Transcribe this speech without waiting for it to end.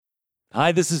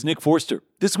Hi, this is Nick Forster.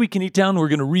 This week in eTown, we're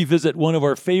going to revisit one of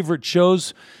our favorite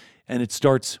shows, and it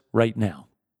starts right now.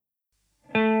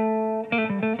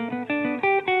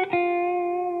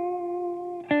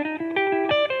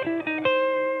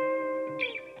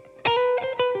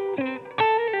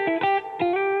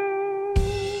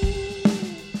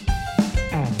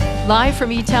 Live from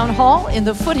eTown Hall in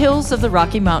the foothills of the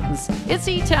Rocky Mountains, it's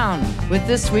eTown with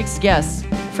this week's guests.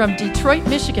 From Detroit,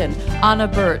 Michigan, Anna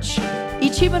Burch,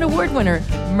 Achievement Award winner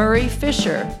Murray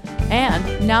Fisher,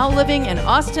 and now living in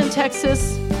Austin,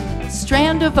 Texas,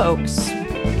 Strand of Oaks.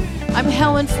 I'm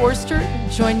Helen Forster.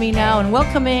 Join me now in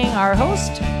welcoming our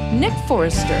host, Nick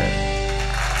Forster.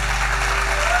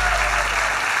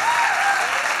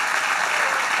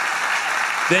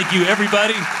 Thank you,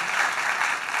 everybody.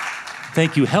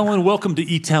 Thank you, Helen. Welcome to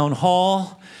eTown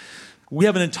Hall. We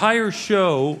have an entire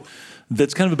show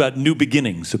that's kind of about new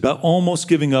beginnings, about almost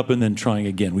giving up and then trying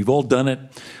again. We've all done it.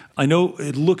 I know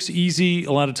it looks easy.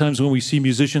 A lot of times when we see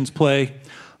musicians play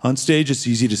on stage, it's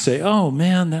easy to say, oh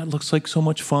man, that looks like so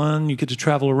much fun. You get to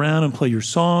travel around and play your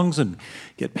songs and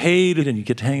get paid and you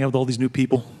get to hang out with all these new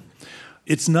people.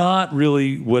 It's not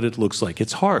really what it looks like.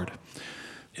 It's hard.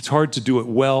 It's hard to do it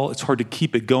well. It's hard to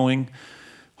keep it going.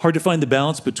 Hard to find the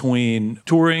balance between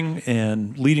touring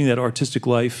and leading that artistic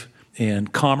life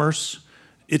and commerce.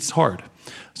 It's hard.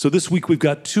 So this week we've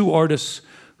got two artists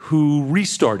who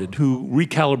restarted, who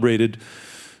recalibrated,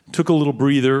 took a little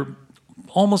breather,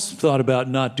 almost thought about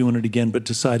not doing it again, but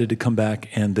decided to come back,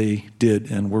 and they did,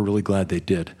 and we're really glad they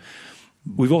did.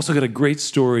 We've also got a great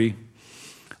story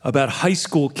about high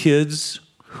school kids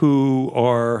who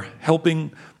are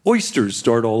helping oysters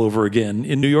start all over again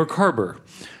in New York Harbor.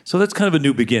 So that's kind of a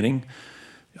new beginning.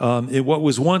 In what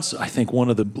was once, I think, one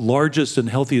of the largest and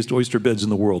healthiest oyster beds in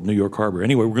the world, New York Harbor.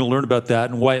 Anyway, we're going to learn about that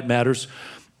and why it matters.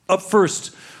 Up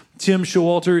first, Tim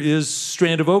Showalter is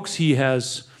Strand of Oaks. He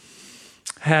has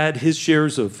had his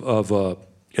shares of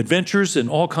adventures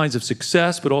and all kinds of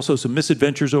success, but also some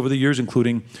misadventures over the years,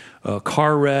 including a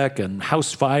car wreck and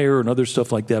house fire and other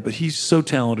stuff like that. But he's so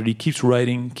talented. He keeps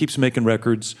writing, keeps making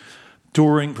records,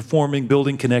 touring, performing,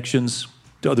 building connections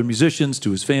to other musicians, to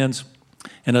his fans.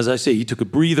 And as I say, he took a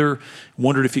breather,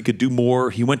 wondered if he could do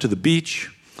more. He went to the beach,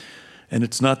 and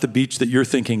it's not the beach that you're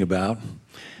thinking about.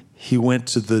 He went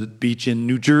to the beach in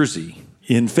New Jersey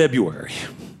in February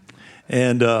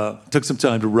and took some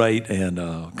time to write and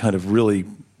kind of really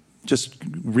just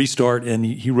restart. And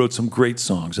he wrote some great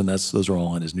songs, and those are all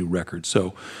on his new record.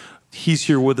 So he's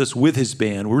here with us with his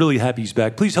band. We're really happy he's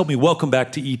back. Please help me welcome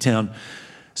back to eTown,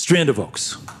 Strand of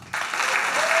Oaks.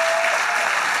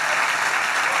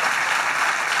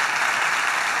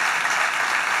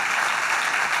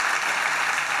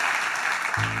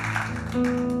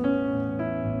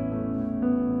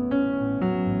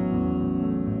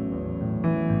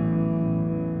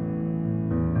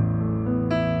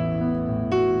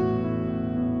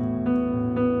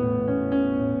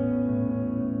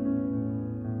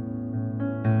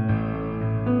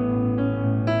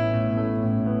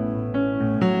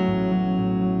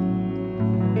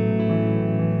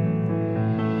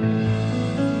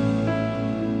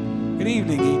 Good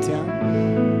evening, eTown.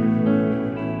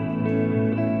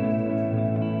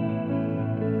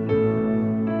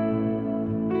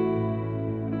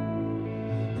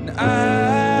 And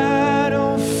I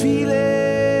don't feel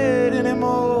it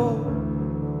anymore.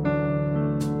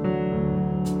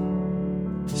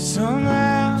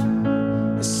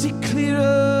 Somehow I see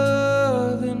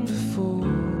clearer than before,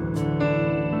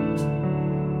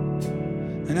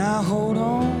 and I hold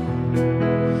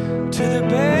on to the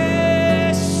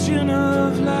bastion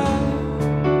of life.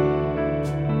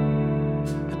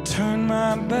 I turn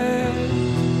my back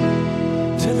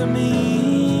to the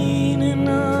meaning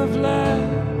of life.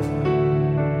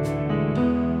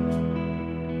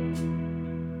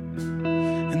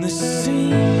 And the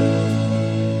scene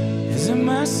isn't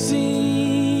my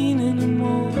scene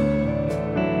anymore.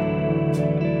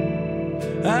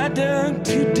 I dug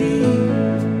too deep,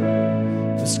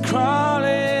 was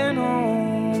crawling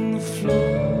on the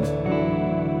floor.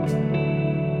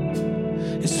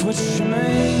 It's what you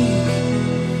make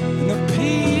and the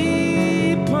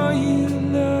people you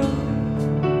love.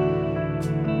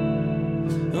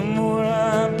 The more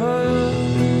I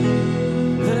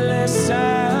burn, the less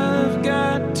I've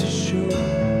got to show.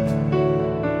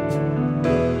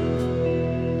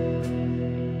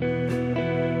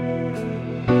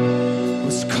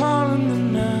 Was calling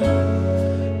them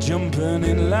now, jumping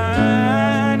in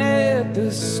line at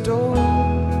the store.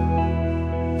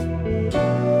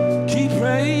 Keep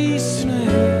racing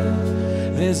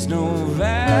ahead, there's no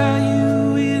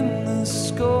value in the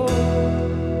score.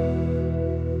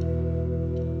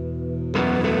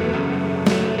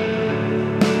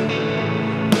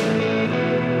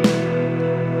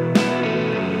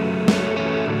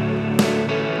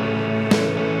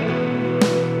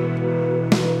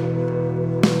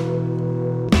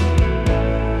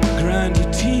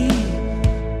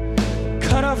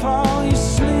 off all your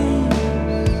sleeves,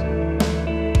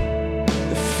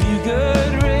 a few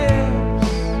good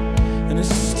ribs, and a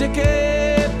sticky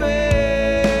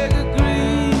bag of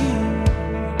greed.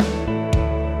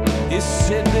 You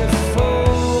sit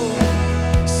before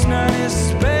it's not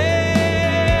as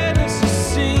bad as it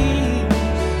seems.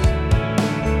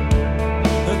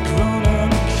 A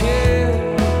grown-up kid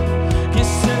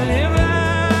gets to live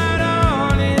out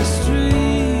on his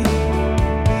street.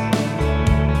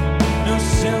 No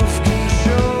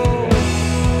self-control,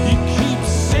 you keep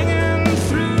singing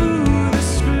through the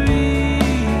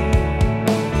screen.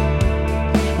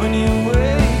 When you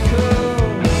wake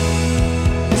up,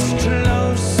 it's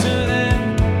closer than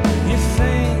you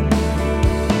think.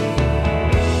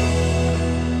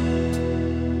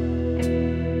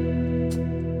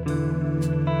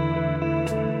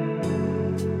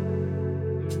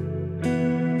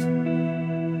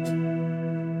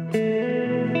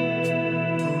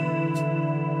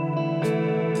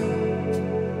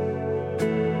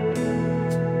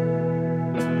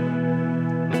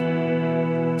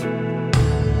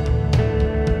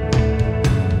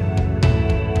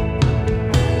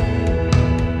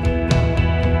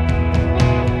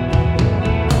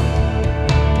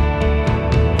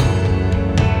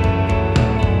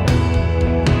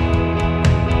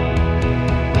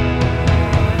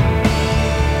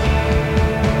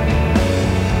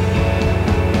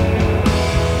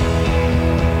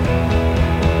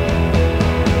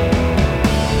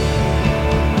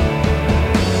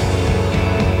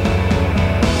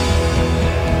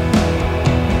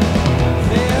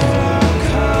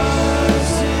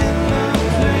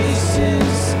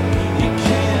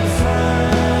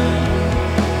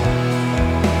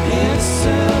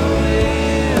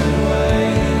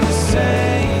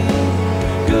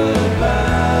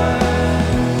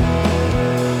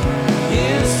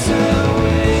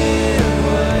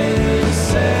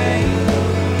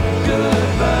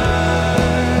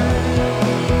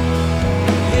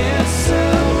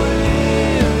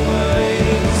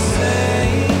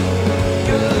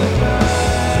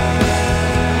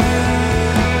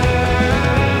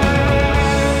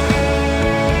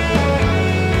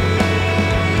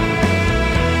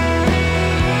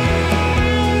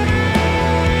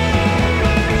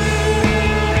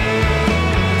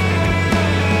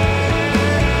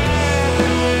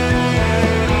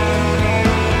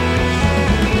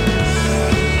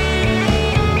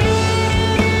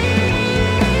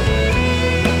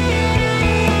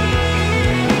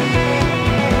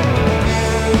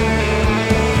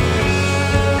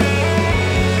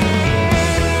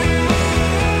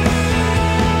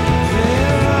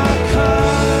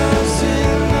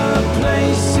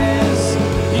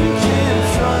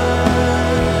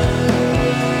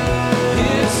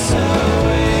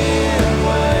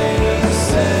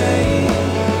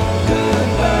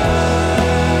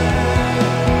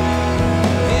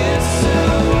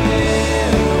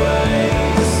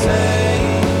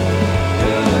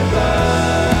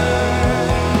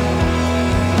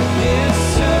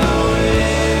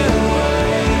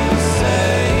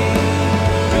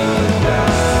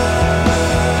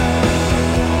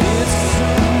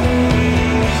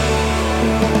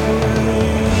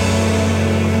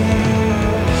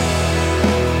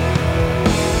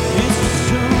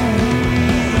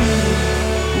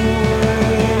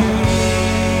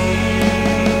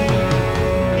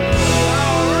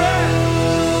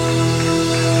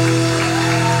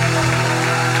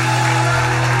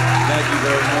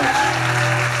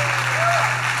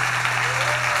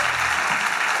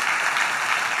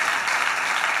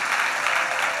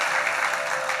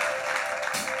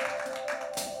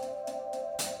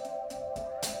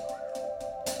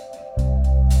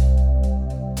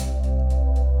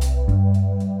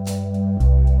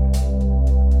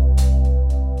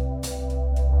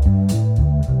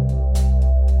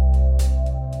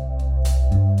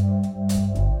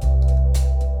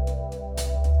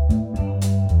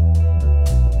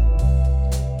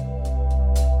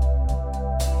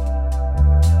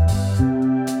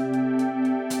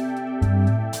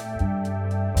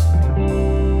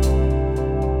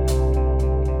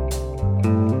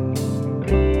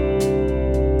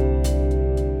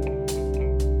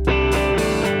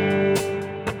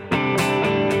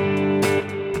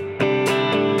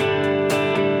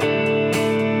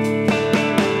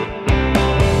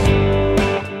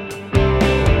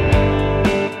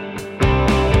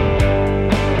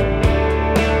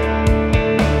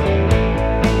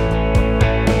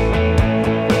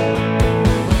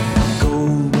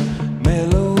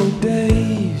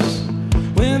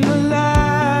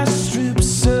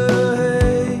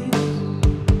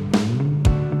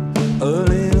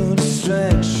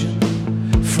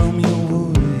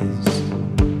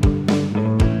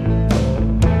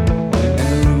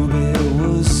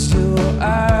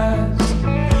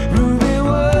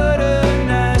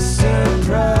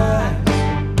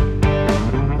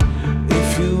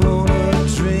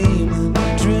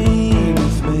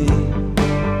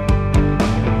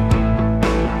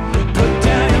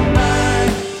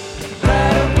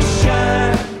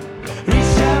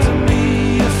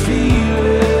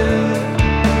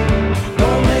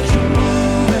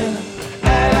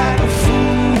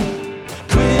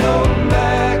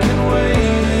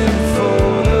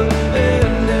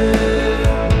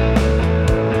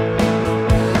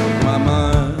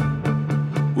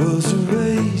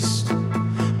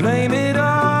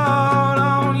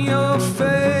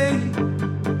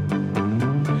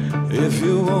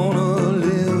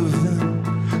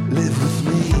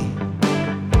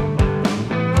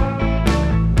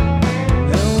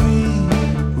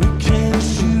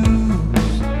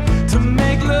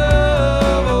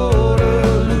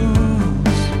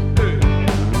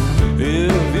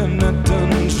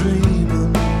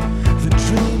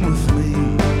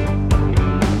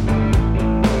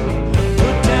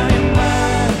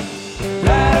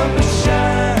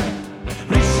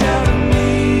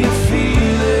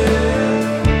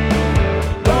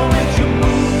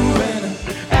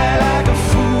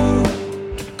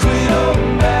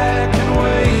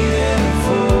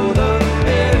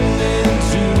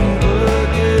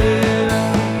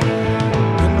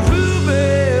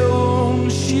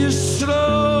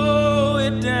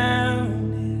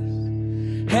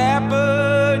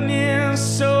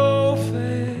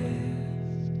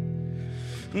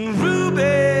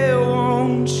 Ruby,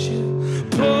 won't you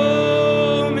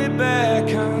pull me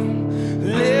back? I'm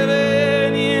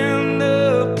living in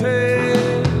the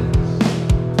past.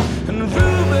 And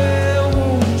Ruby,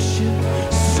 won't you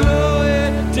slow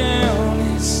it down?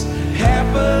 It's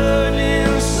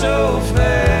happening so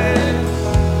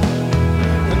fast.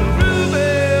 And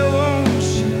Ruby, won't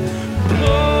you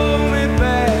blow me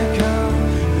back? I'm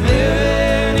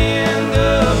living in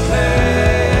the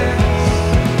past.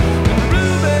 And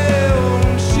Ruby,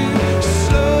 won't you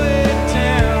slow it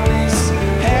down? It's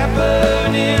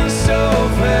happening so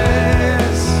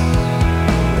fast.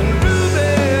 And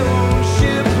Ruby, won't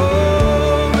you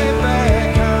pull me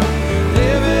back? I'm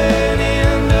living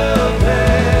in the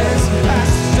past. I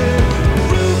said,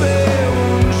 Ruby,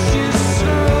 won't you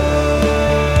slow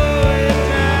it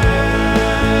down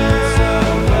so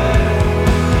fast?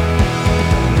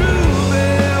 Ruby,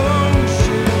 won't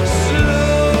you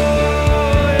slow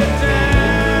it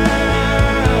down?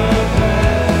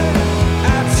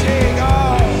 I take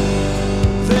all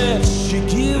that you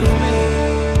give me,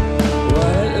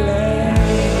 what lasts.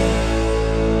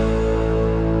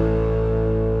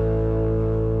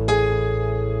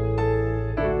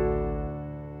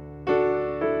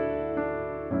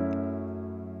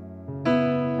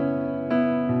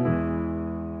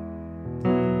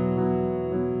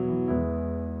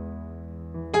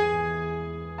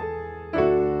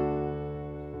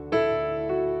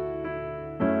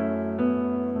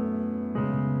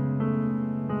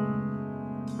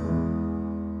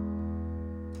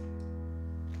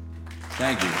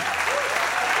 Thank you.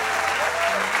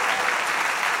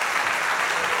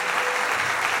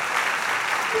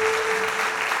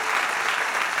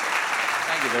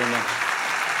 Thank you very much.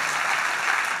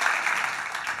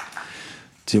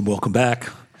 Tim, welcome back.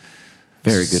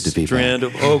 Very good to be Strand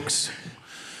back. of Oaks.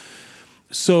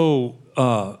 So,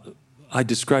 I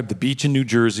described the beach in New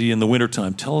Jersey in the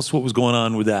wintertime. Tell us what was going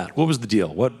on with that. What was the deal?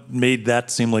 What made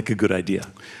that seem like a good idea?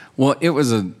 Well, it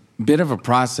was a bit of a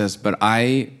process, but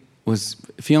I was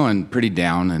feeling pretty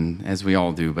down, and as we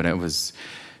all do, but I was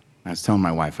telling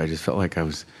my wife, I just felt like I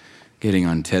was getting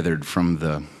untethered from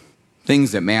the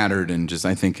things that mattered, and just,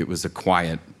 I think it was a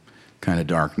quiet kind of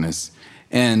darkness.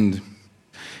 And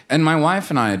my wife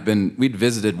and I we'd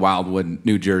visited Wildwood,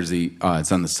 New Jersey.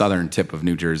 It's on the southern tip of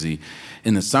New Jersey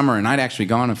in the summer, and I'd actually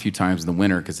gone a few times in the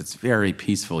winter because it's very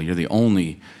peaceful.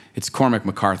 It's Cormac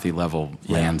McCarthy level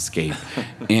landscape.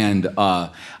 And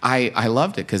I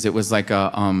loved it because it was like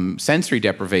a sensory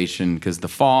deprivation because the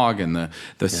fog and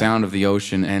the sound of the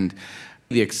ocean and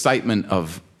the excitement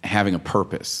of having a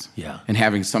purpose and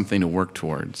having something to work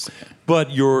towards.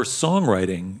 But your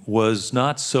songwriting was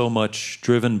not so much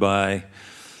driven by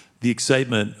the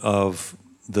excitement of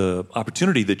the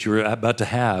opportunity that you were about to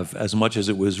have as much as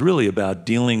it was really about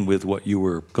dealing with what you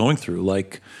were going through.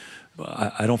 Like,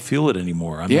 I don't feel it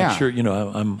anymore. I'm not sure,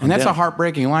 I'm And that's down. a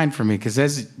heartbreaking line for me because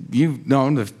as you've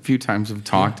known the few times we've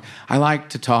talked, I like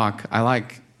to talk. I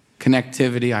like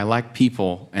connectivity. I like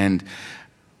people. And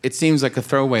it seems like a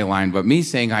throwaway line, but me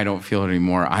saying I don't feel it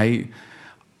anymore, I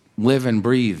live and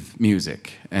breathe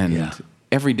music. And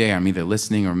every day I'm either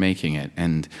listening or making it.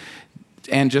 And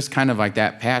just kind of like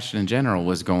that passion in general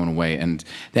was going away. And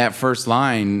that first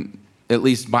line, at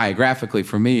least biographically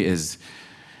for me, is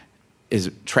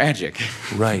tragic,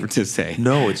 to say.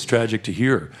 No, it's tragic to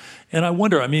hear. And I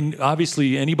wonder,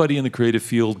 obviously anybody in the creative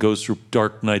field goes through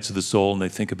dark nights of the soul and they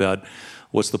think about,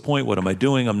 what's the point? What am I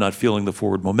doing? I'm not feeling the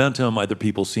forward momentum. Either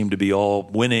people seem to be all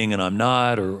winning and I'm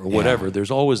not, or whatever.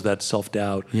 There's always that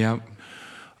self-doubt. Yep.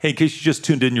 Hey, in case you just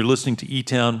tuned in, you're listening to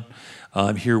eTown.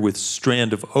 I'm here with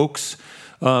Strand of Oaks.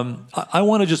 I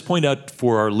want to just point out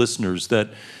for our listeners that,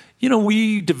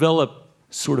 we develop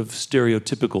sort of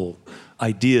stereotypical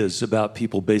ideas about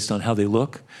people based on how they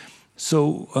look.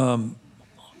 So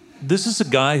this is a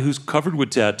guy who's covered with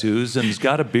tattoos and he's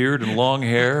got a beard and long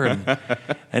hair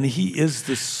and he is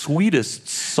the sweetest,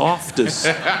 softest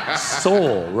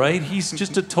soul, right? He's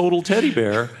just a total teddy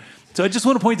bear. So I just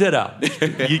want to point that out.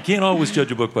 You can't always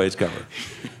judge a book by its cover.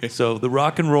 So the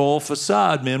rock and roll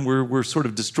facade, man, we're sort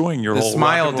of destroying your the whole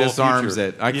smile rock and roll disarms future.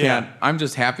 it. I can't. I'm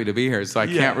just happy to be here, so I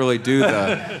can't really do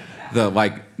the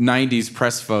like 90s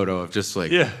press photo of just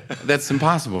like that's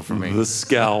impossible for me. The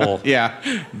scowl. Yeah.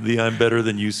 The I'm better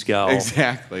than you scowl.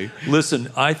 Exactly. Listen,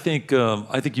 I think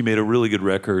you made a really good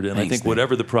record, and Thanks, I think man.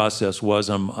 whatever the process was,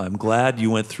 I'm glad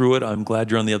you went through it. I'm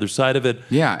glad you're on the other side of it.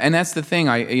 Yeah, and that's the thing.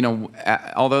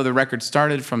 Although the record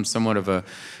started from somewhat of a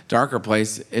darker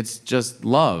place, it's just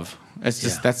love. It's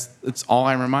just it's all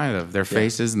I'm reminded of. Their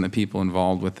faces and the people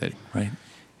involved with it. Right.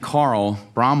 Carl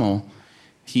Brommel,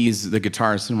 he's the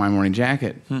guitarist in My Morning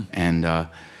Jacket, and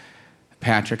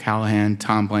Patrick Hallahan,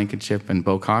 Tom Blankenship, and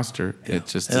Bo Coster. It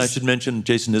just And I should mention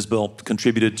Jason Isbell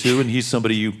contributed too, and he's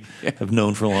somebody you have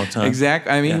known for a long time.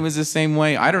 Exactly. I mean, Yeah. he was the same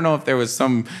way. I don't know if there was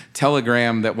some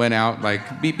telegram that went out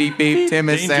like beep beep beep. Tim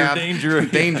is Danger, sad. danger.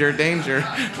 danger, danger.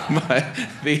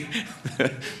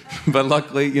 But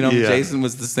luckily, Yeah. Jason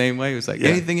was the same way. He was like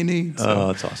anything you need. So. Oh,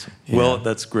 that's awesome. Well,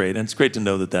 that's great. And it's great to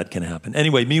know that that can happen.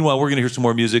 Anyway, meanwhile, we're going to hear some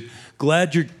more music.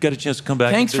 Glad you got a chance to come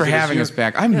back. Thanks and for visit having here. us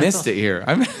back. I missed it here.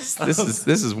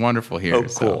 This is wonderful here. Oh,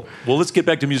 cool. Well, let's get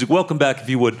back to music. Welcome back, if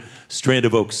you would, Strand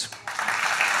of Oaks.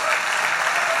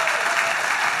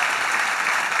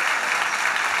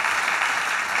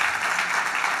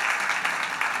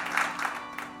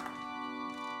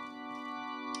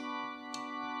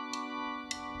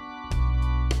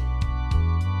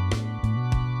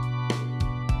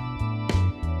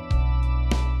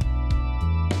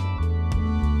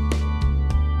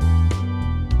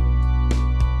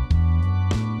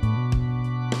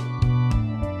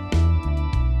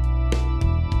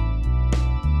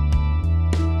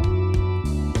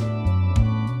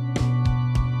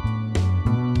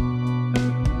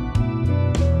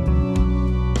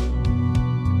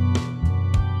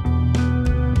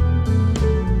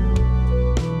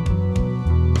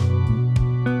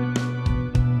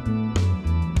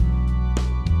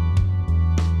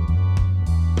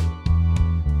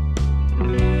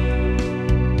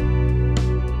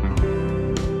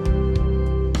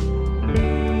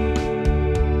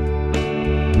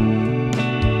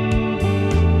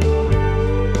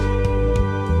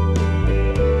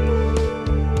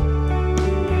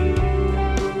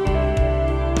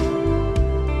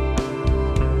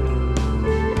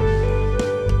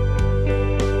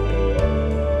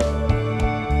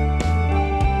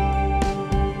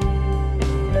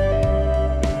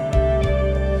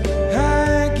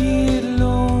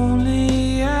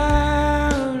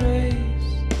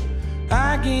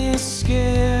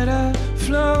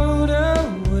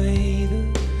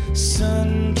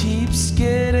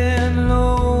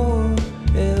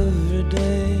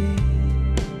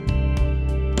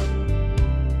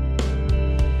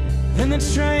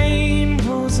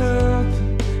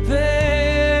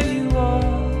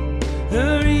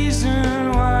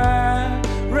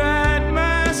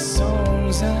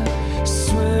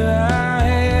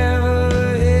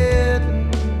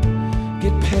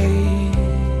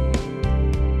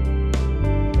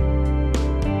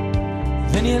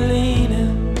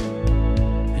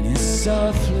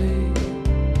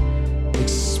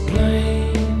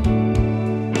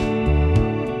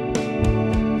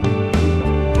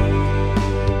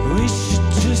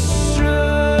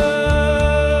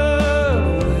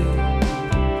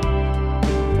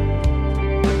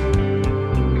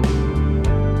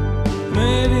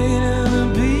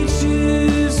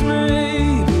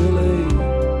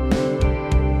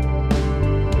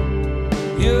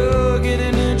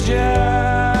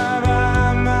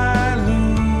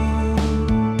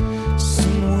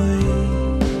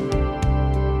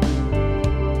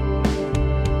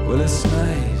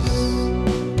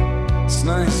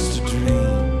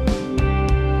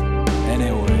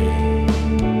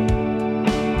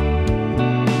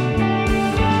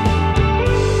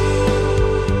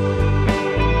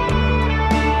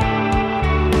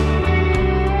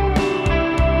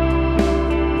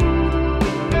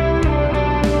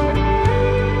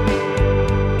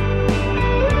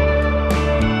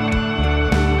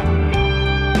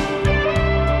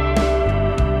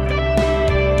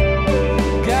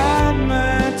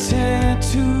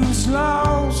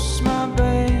 Lost my best.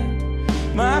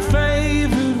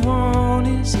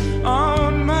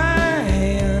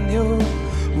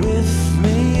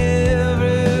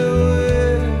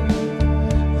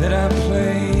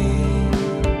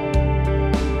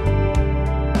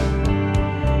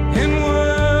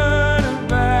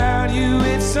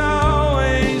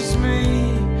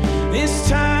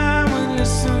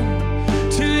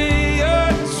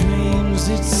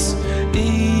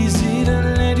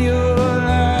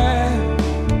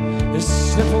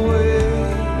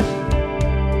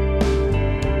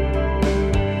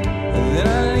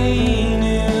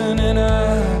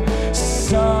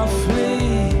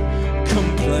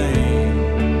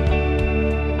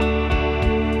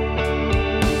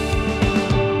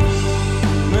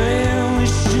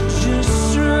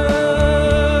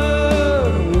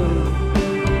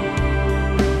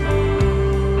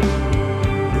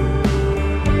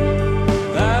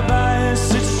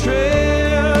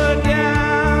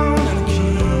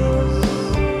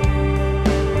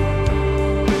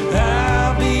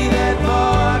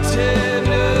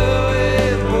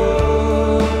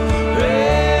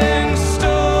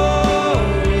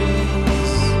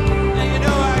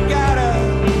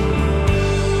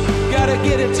 gotta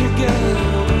get it together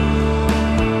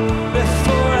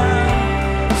before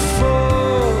I'm 40.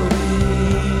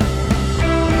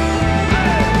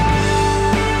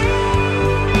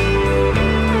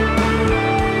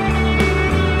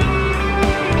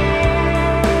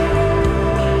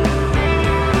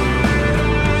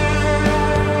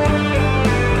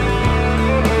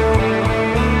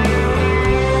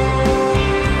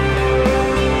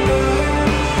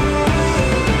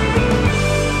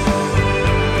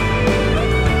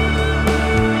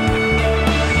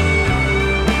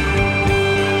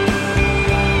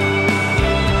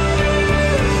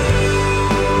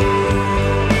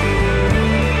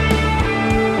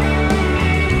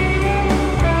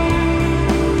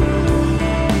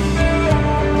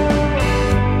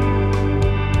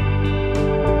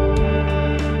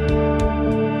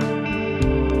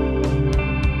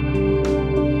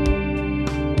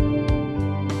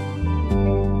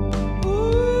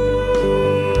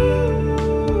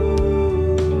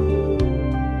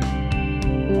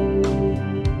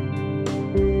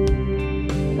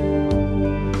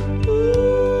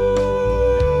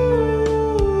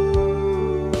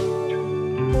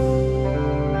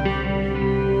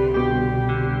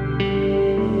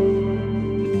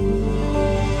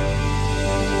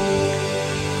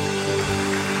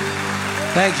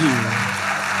 Thank you.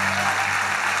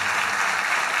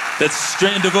 That's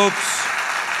Strand of Oaks,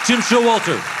 Jim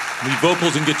Showalter, lead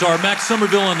vocals and guitar, Max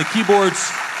Somerville on the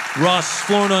keyboards, Ross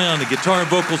Flournoy on the guitar and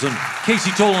vocals, and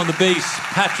Casey Toll on the bass,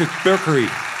 Patrick Berkery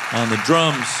on the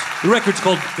drums. The record's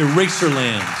called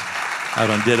Eraserland, out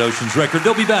on Dead Ocean's record.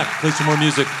 They'll be back, play some more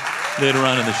music later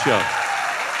on in the show.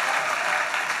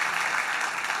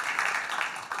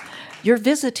 Your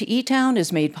visit to eTown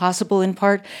is made possible in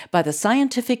part by the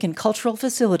Scientific and Cultural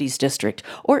Facilities District,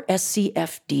 or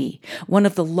SCFD, one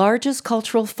of the largest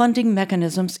cultural funding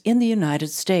mechanisms in the United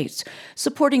States,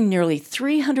 supporting nearly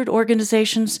 300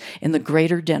 organizations in the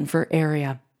greater Denver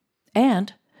area.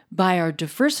 And by our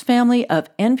diverse family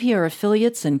of NPR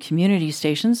affiliates and community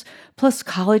stations, plus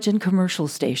college and commercial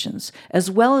stations, as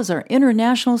well as our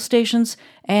international stations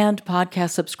and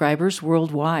podcast subscribers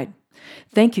worldwide.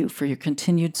 Thank you for your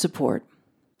continued support.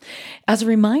 As a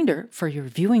reminder, for your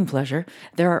viewing pleasure,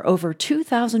 there are over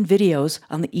 2,000 videos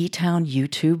on the eTown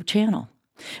YouTube channel,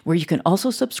 where you can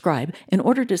also subscribe in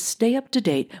order to stay up to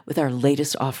date with our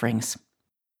latest offerings.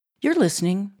 You're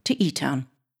listening to eTown.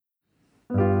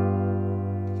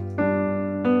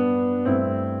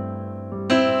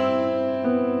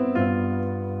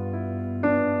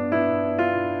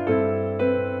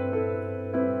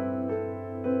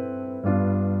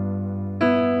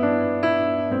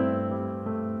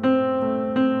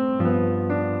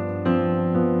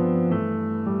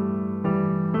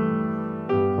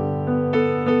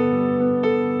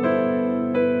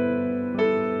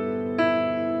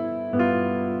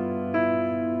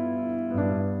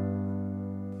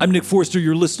 I'm Nick Forster.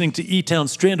 You're listening to eTown.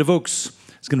 Strand of Oaks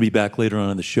is going to be back later on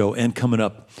in the show. And coming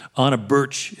up, Anna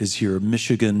Burch is here,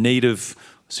 Michigan native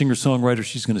singer-songwriter.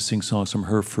 She's going to sing songs from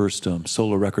her first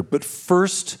solo record. But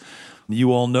first,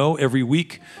 you all know, every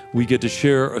week we get to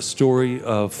share a story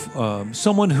of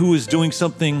someone who is doing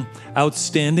something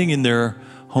outstanding in their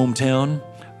hometown.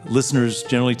 Listeners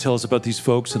generally tell us about these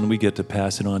folks, and we get to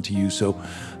pass it on to you. So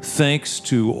thanks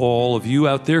to all of you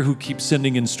out there who keep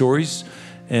sending in stories.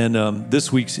 And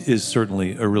this week's is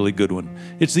certainly a really good one.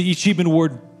 It's the Achievement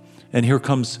Award, and here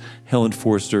comes Helen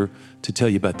Forster to tell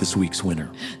you about this week's winner.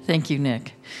 Thank you,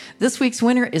 Nick. This week's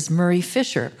winner is Murray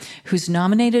Fisher, who's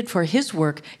nominated for his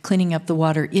work cleaning up the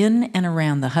water in and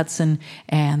around the Hudson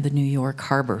and the New York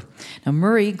Harbor. Now,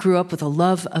 Murray grew up with a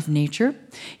love of nature.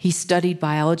 He studied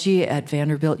biology at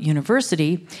Vanderbilt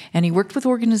University, and he worked with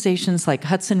organizations like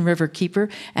Hudson River Keeper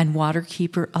and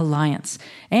Waterkeeper Alliance.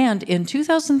 And in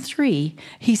 2003,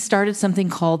 he started something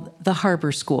called the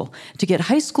Harbor School to get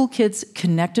high school kids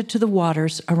connected to the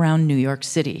waters around New York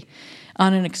City.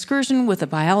 On an excursion with a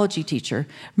biology teacher,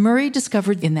 Murray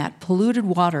discovered in that polluted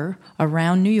water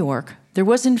around New York, there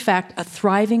was in fact a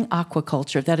thriving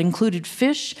aquaculture that included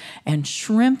fish and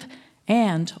shrimp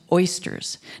and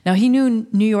oysters. Now, he knew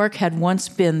New York had once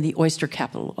been the oyster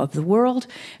capital of the world,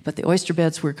 but the oyster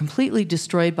beds were completely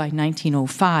destroyed by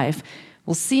 1905.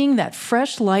 Well, seeing that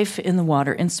fresh life in the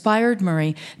water inspired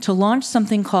Murray to launch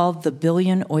something called the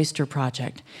Billion Oyster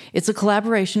Project. It's a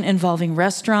collaboration involving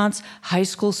restaurants, high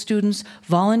school students,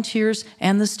 volunteers,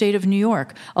 and the state of New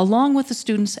York, along with the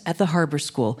students at the Harbor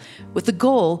School, with the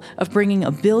goal of bringing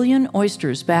 1 billion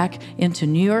oysters back into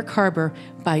New York Harbor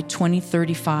by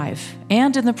 2035,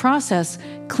 and in the process,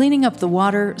 cleaning up the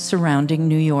water surrounding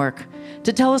New York.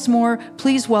 To tell us more,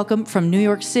 please welcome from New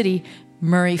York City,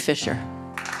 Murray Fisher.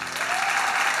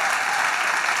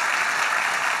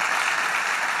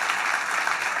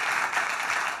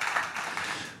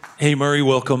 Hey, Murray,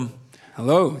 welcome.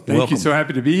 Hello. Thank Welcome. you. So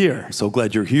happy to be here. So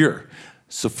glad you're here.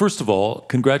 So first of all,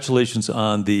 congratulations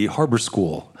on the Harbor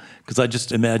School, because I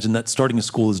just imagine that starting a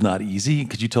school is not easy.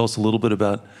 Could you tell us a little bit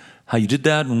about how you did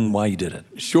that and why you did it?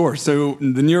 Sure. So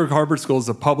the New York Harbor School is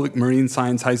a public marine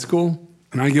science high school.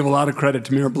 And I give a lot of credit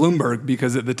to Mayor Bloomberg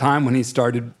because at the time when he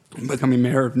started becoming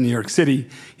mayor of New York City,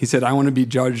 he said, I want to be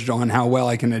judged on how well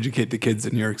I can educate the kids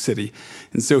in New York City.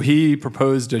 And so he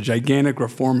proposed a gigantic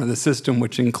reform of the system,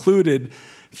 which included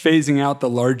phasing out the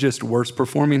largest, worst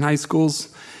performing high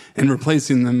schools and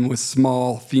replacing them with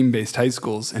small theme-based high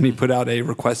schools. And he put out a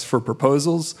request for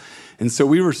proposals. And so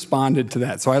we responded to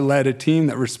that. So I led a team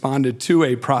that responded to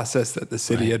a process that the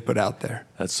city had put out there.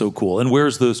 That's so cool. And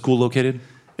where's the school located?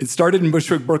 It started in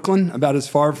Bushwick, Brooklyn, about as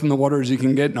far from the water as you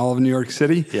can get in all of New York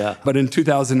City. Yeah. But in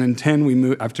 2010, we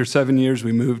moved. After 7 years,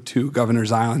 we moved to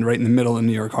Governor's Island, right in the middle of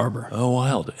New York Harbor. Oh,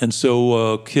 wild. And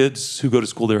so kids who go to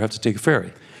school there have to take a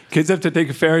ferry. Kids have to take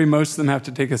a ferry. Most of them have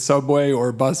to take a subway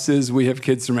or buses. We have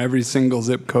kids from every single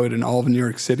zip code in all of New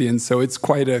York City, and so it's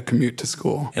quite a commute to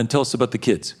school. And tell us about the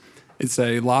kids. It's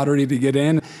a lottery to get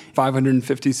in,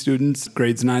 550 students,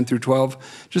 grades 9 through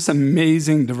 12. Just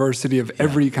amazing diversity of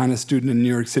every kind of student in New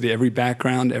York City, every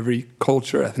background, every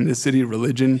culture, ethnicity,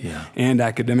 religion, and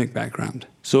academic background.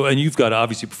 So, and you've got to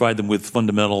obviously provide them with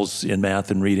fundamentals in math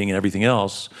and reading and everything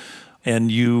else, and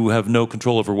you have no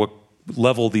control over what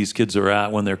level these kids are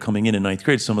at when they're coming in ninth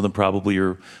grade. Some of them probably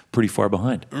are pretty far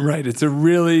behind. Right. It's a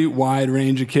really wide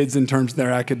range of kids in terms of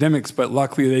their academics, but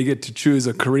luckily they get to choose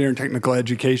a career and technical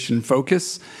education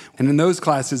focus. And in those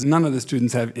classes, none of the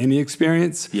students have any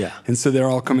experience. Yeah. And so they're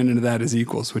all coming into that as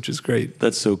equals, which is great.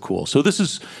 That's so cool. So this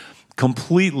is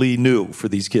completely new for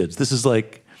these kids. This is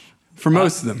like... For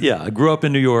most of them. Yeah. I grew up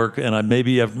in New York, and I've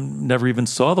never even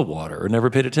saw the water or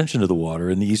never paid attention to the water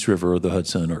in the East River or the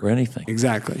Hudson or anything.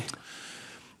 Exactly.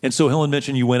 And so Helen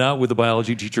mentioned you went out with a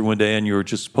biology teacher one day and you were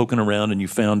just poking around and you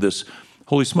found this,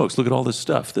 holy smokes, look at all this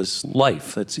stuff, this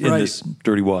life that's in this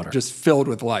dirty water. Just filled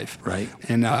with life. Right.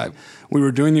 And we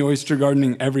were doing the oyster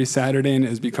gardening every Saturday, and it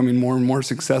was becoming more and more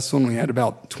successful. And we had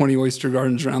about 20 oyster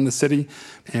gardens around the city.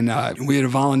 And we had a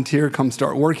volunteer come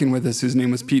start working with us whose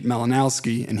name was Pete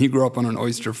Malinowski, and he grew up on an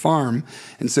oyster farm.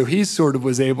 And so he sort of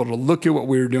was able to look at what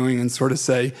we were doing and sort of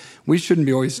say, we shouldn't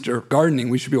be oyster gardening,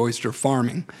 we should be oyster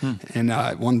farming. And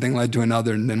one thing led to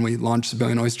another, and then we launched the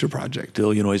Billion Oyster Project.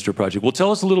 Billion Oyster Project. Well,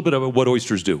 tell us a little bit about what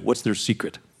oysters do. What's their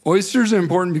secret? Oysters are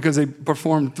important because they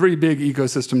perform three big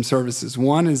ecosystem services.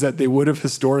 One is that they would have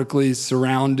historically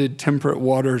surrounded temperate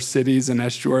water cities and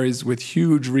estuaries with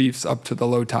huge reefs up to the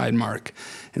low tide mark.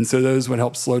 And so those would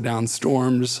help slow down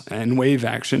storms and wave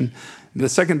action. The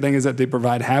second thing is that they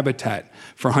provide habitat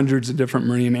for hundreds of different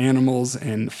marine animals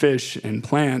and fish and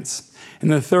plants.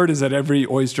 And the third is that every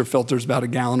oyster filters about a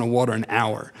gallon of water an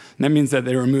hour. And that means that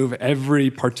they remove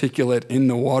every particulate in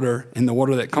the water, and the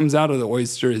water that comes out of the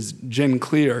oyster is gin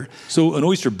clear. So an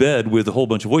oyster bed with a whole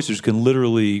bunch of oysters can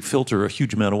literally filter a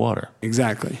huge amount of water.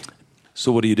 Exactly.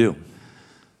 So what do you do?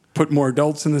 Put more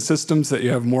adults in the system so that you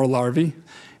have more larvae.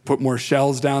 Put more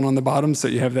shells down on the bottom so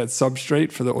you have that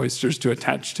substrate for the oysters to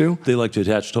attach to. They like to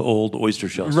attach to old oyster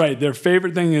shells. Right. Their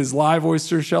favorite thing is live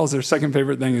oyster shells. Their second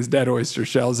favorite thing is dead oyster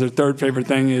shells. Their third favorite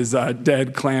thing is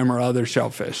dead clam or other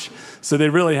shellfish. So they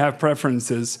really have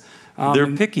preferences. They're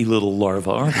picky little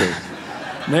larvae, aren't they?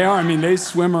 They are. I mean, they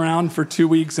swim around for 2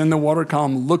 weeks in the water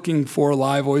column looking for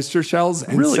live oyster shells.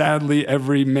 And Really? sadly,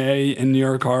 every May in New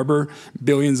York Harbor,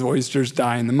 billions of oysters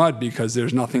die in the mud because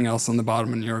there's nothing else on the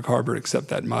bottom of New York Harbor except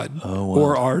that mud. Oh, wow.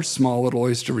 Or our small little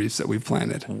oyster reefs that we've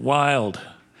planted. Wild.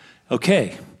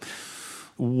 Okay.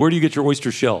 Where do you get your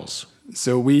oyster shells?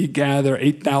 So we gather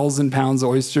 8,000 pounds of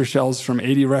oyster shells from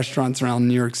 80 restaurants around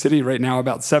New York City. Right now,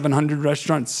 about 700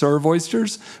 restaurants serve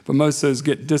oysters, but most of those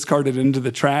get discarded into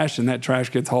the trash, and that trash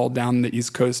gets hauled down the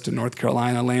East Coast to North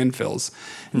Carolina landfills.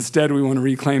 Instead, we want to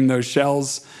reclaim those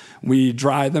shells. We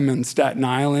dry them in Staten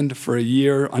Island for a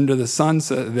year under the sun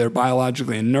so that they're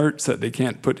biologically inert, so that they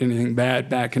can't put anything bad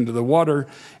back into the water.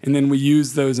 And then we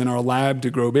use those in our lab to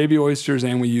grow baby oysters,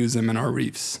 and we use them in our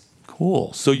reefs.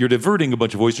 Cool. So you're diverting a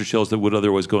bunch of oyster shells that would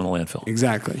otherwise go in the landfill.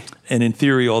 Exactly. And in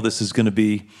theory, all this is going to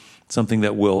be something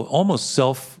that will almost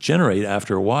self-generate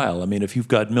after a while. I mean, if you've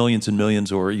got millions and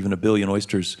millions or even a billion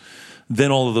oysters,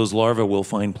 then all of those larvae will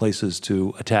find places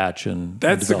to attach and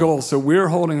That's the develop. goal. So we're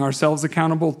holding ourselves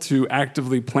accountable to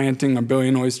actively planting 1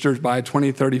 billion oysters by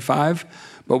 2035.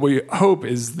 But what we hope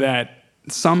is that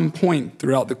some point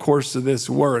throughout the course of this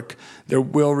work, there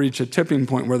will reach a tipping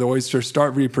point where the oysters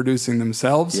start reproducing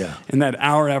themselves, Yeah. and that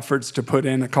our efforts to put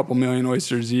in a couple million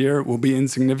oysters a year will be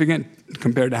insignificant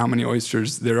compared to how many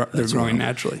oysters they're growing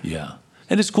naturally. Yeah.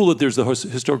 And it's cool that there's the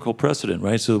historical precedent,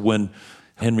 right? So when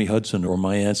Henry Hudson or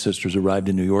my ancestors arrived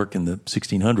in New York in the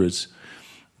 1600s,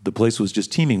 the place was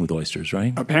just teeming with oysters,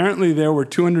 right? Apparently, there were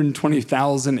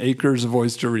 220,000 acres of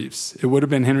oyster reefs. It would have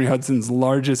been Henry Hudson's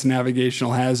largest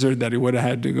navigational hazard that he would have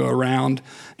had to go around.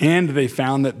 And they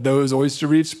found that those oyster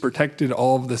reefs protected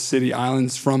all of the city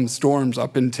islands from storms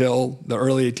up until the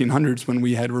early 1800s when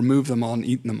we had removed them all and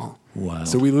eaten them all. Wow.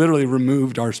 So we literally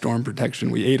removed our storm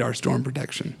protection. We ate our storm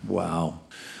protection. Wow.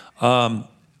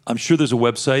 I'm sure there's a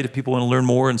website if people want to learn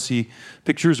more and see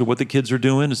pictures of what the kids are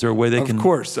doing. Is there a way they can? Of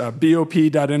course,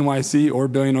 bop.nyc or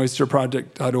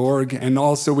billionoysterproject.org. And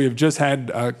also we have just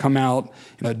had come out,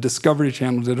 Discovery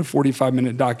Channel did a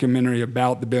 45-minute documentary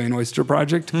about the Billion Oyster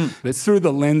Project. It's through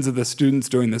the lens of the students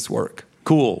doing this work.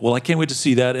 Cool. Well, I can't wait to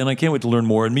see that, and I can't wait to learn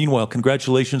more. And meanwhile,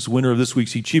 congratulations, winner of this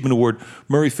week's Achievement Award,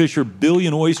 Murray Fisher,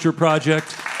 Billion Oyster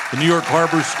Project, the New York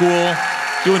Harbor School,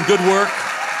 doing good work.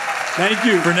 Thank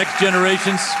you. For next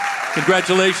generations.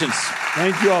 Congratulations.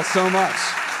 Thank you all so much.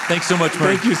 Thanks so much,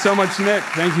 Murray. Thank you so much, Nick.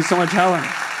 Thank you so much, Helen.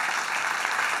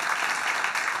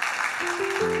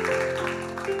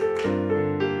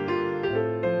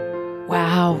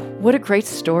 Wow, what a great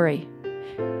story.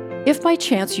 If by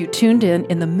chance you tuned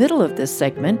in the middle of this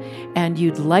segment and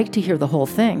you'd like to hear the whole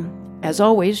thing, as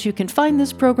always, you can find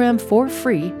this program for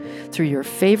free through your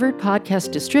favorite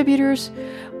podcast distributors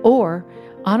or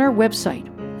on our website,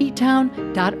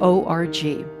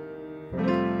 eTown.org.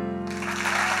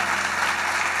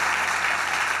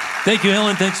 Thank you,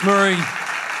 Helen. Thanks, Murray.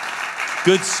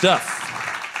 Good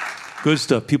stuff. Good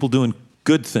stuff. People doing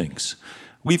good things.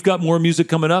 We've got more music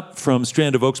coming up from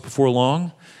Strand of Oaks before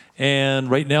long. And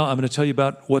right now, I'm going to tell you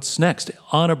about what's next.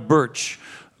 Anna Burch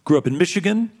grew up in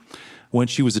Michigan. When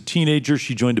she was a teenager,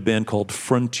 she joined a band called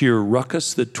Frontier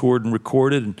Ruckus that toured and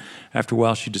recorded. And after a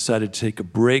while, she decided to take a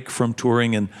break from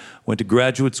touring and went to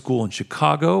graduate school in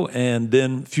Chicago. And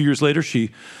then a few years later, she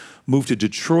moved to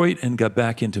Detroit and got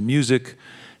back into music.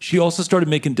 She also started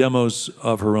making demos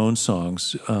of her own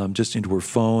songs just into her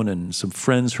phone. And some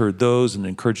friends heard those and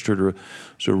encouraged her to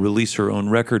sort of release her own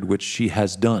record, which she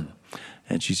has done.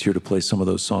 And she's here to play some of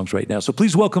those songs right now. So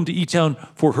please welcome to eTown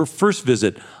for her first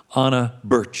visit, Anna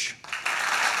Burch.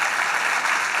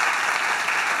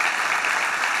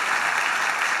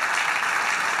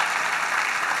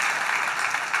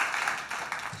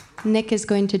 Nick is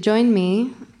going to join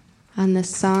me on this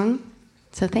song.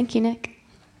 So thank you, Nick.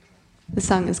 The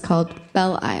song is called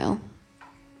Belle Isle.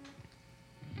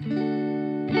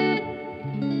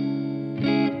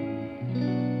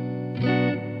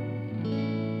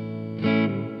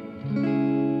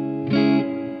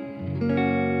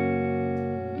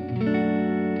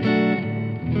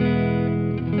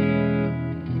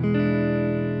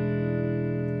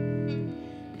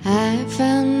 I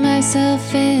found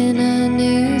myself in a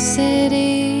new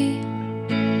city.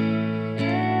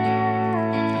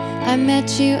 I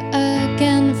met you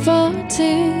again fortuitously,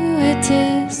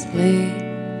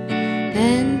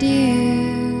 and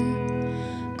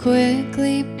you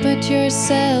quickly put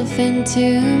yourself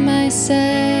into my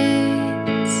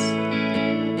sights.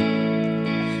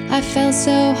 I fell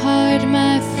so hard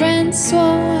my friends swore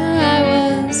I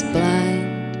was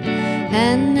blind,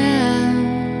 and now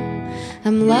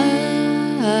I'm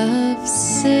love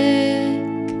sick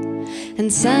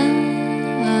and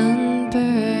sunburned,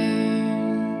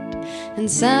 and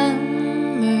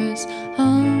summer's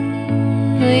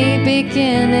only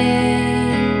beginning.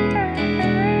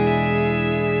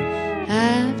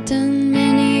 I've done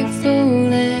many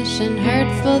foolish and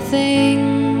hurtful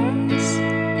things,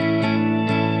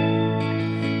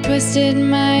 twisted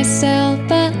myself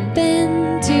up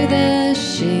into the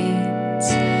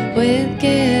sheets with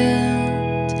guilt.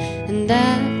 And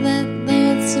I've let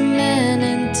loathsome men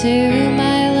into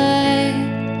my life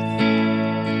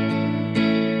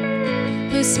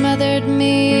who smothered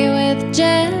me with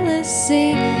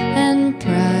jealousy and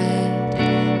pride.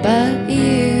 But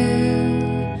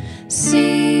you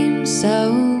seem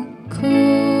so cool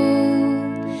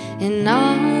in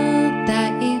all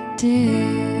that you do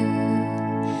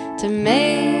to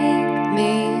make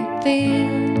me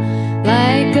feel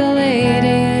like a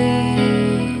lady.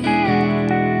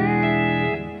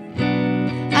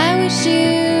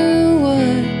 You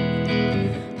would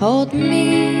hold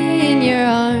me in your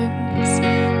arms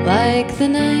like the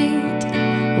night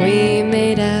we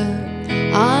made out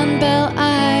on Belle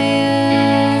Isle.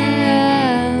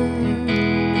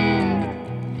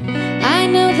 I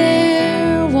know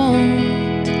there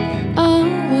won't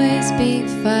always be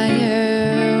fireworks,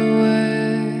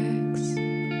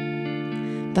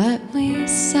 but we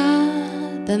saw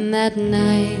them that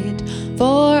night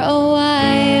for a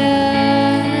while.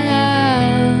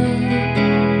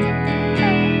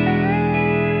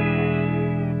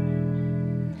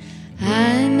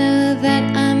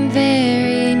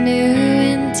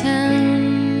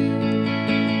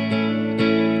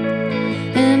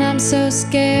 so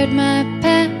scared my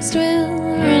past will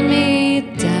run me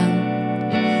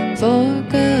down for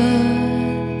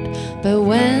good. But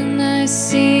when I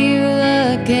see you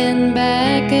looking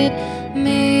back at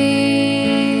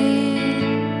me,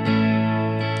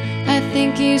 I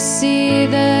think you see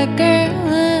the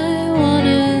girl I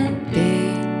wanna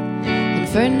be. And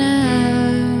for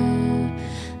now,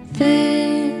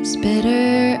 this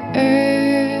bitter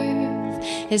earth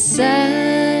is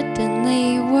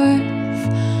suddenly worth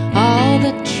all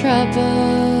the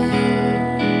trouble.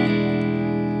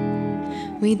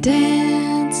 We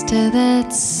danced to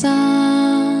that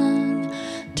song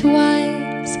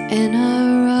twice in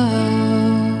a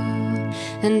row,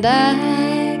 and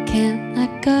I can't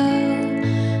let go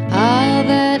all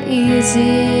that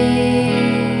easy.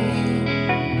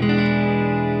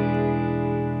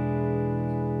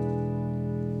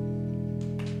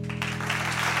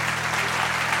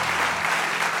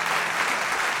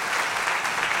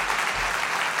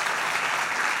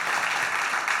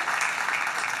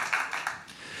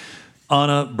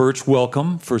 Anna Burch,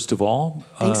 welcome, first of all.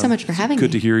 Thanks so much for having me.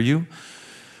 Good to hear you.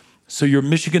 So you're a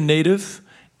Michigan native.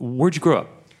 Where'd you grow up?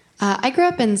 I grew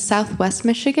up in southwest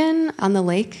Michigan on the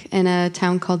lake in a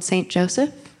town called St.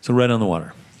 Joseph. So right on the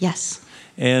water. Yes.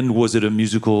 And was it a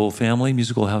musical family,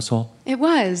 musical household? It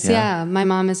was, Yeah. yeah. My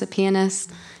mom is a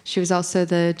pianist. She was also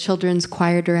the children's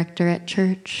choir director at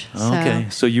church. Okay,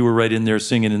 so you were right in there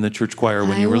singing in the church choir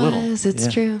when you were little. I was, it's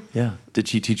Yeah. true. Yeah. Did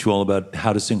she teach you all about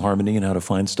how to sing harmony and how to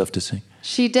find stuff to sing?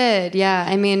 She did, yeah.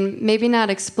 I mean, maybe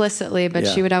not explicitly, but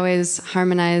Yeah. she would always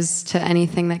harmonize to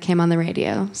anything that came on the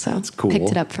radio. So That's cool. picked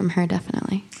it up from her,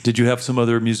 definitely. Did you have some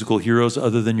other musical heroes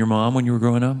other than your mom when you were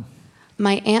growing up?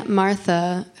 My Aunt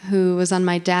Martha, who was on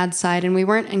my dad's side, and we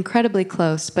weren't incredibly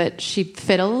close, but she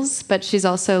fiddles, but she's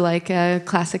also like a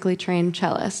classically trained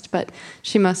cellist. But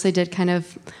she mostly did kind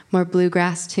of more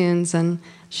bluegrass tunes, and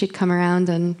she'd come around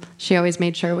and she always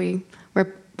made sure we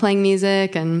were playing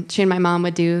music, and she and my mom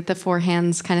would do the four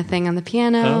hands kind of thing on the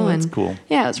piano. Oh, that's and cool.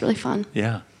 Yeah, it was really fun.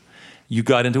 Yeah. You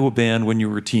got into a band when you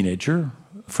were a teenager,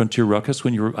 Frontier Ruckus,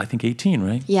 when you were, I think, 18,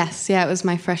 right? Yes, yeah, it was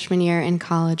my freshman year in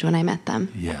college when I met them.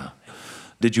 Yeah.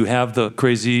 Did you have the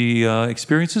crazy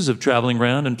experiences of traveling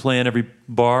around and playing every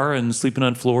bar and sleeping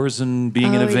on floors and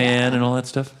being in a Oh, van yeah. and all that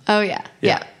stuff? Oh, yeah.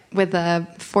 Yeah. Yeah. With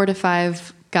 4 to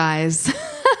 5 guys.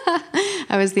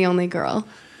 I was the only girl.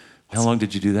 How long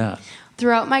did you do that?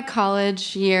 Throughout my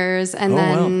college years, and Oh,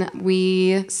 then wow.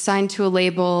 we signed to a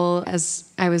label as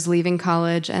I was leaving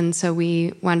college, and so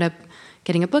we wound up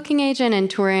getting a booking agent and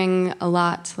touring a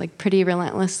lot, like pretty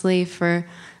relentlessly for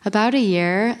about a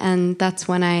year, and that's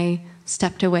when I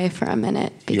stepped away for a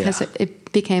minute because Yeah.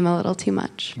 it became a little too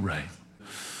much. Right.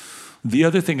 The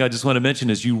other thing I just want to mention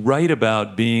is you write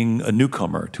about being a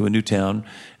newcomer to a new town,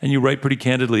 and you write pretty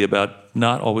candidly about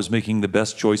not always making the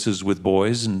best choices with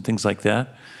boys and things like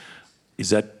that. Is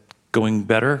that going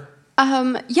better?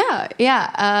 I've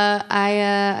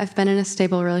been in a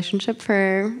stable relationship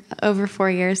for over 4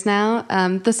 years now.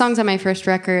 The songs on my first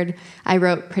record I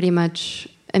wrote pretty much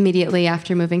immediately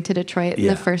after moving to Detroit in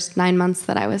Yeah. the first 9 months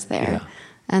that I was there. Yeah.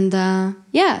 And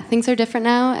things are different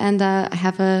now, and I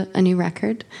have a new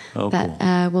record Oh, that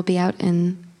cool. will be out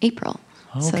in April.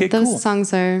 So Okay, those cool.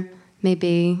 songs are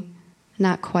maybe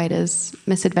not quite as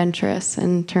misadventurous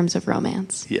in terms of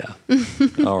romance. Yeah.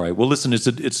 All right. Well, listen,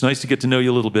 it's nice to get to know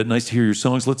you a little bit. Nice to hear your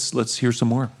songs. Let's hear some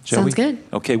more, shall we? Sounds good.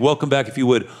 Okay. Welcome back, if you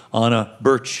would, Anna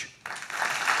Burch.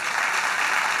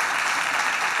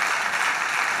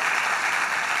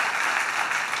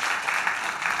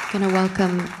 Going to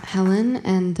welcome Helen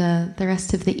and the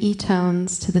rest of the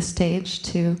eTones to the stage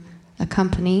to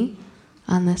accompany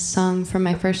on this song from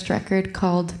my first record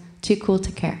called Too Cool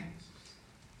to Care.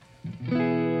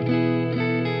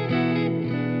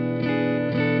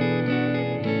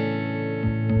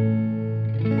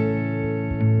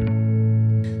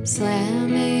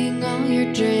 Slamming all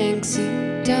your drinks,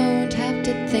 you don't have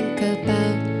to think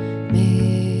about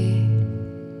me.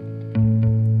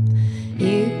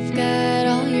 You've got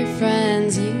all your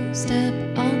friends used up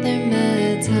all their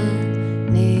meds,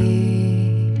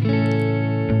 honey.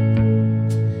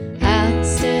 I'll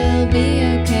still be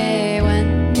okay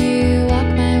when you walk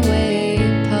my way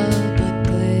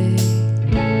publicly.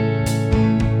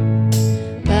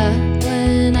 But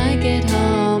when I get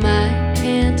home, I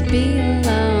can't be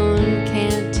alone,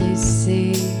 can't you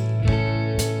see?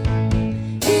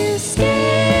 You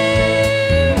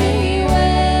scare me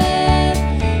with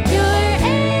your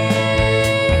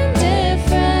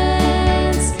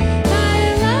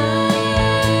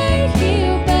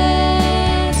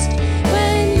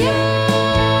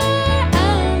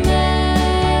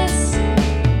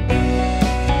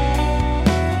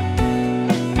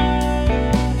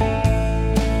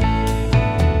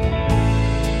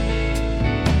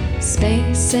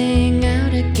Sing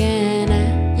out again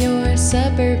at your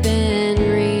suburban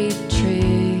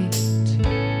retreat.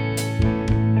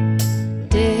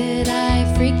 Did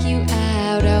I freak you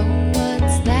out? Oh,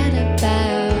 what's that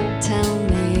about? Tell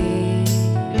me.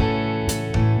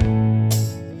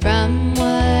 From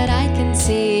what I can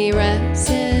see,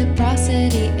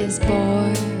 reciprocity is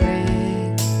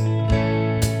boring.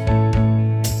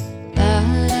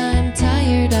 But I'm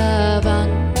tired of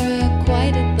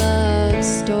unrequited love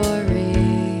stories.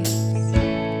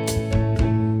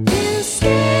 You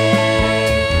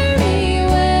scare me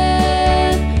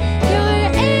with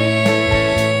your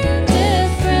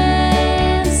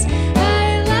indifference.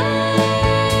 I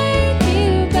like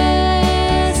you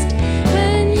best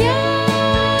when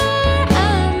you're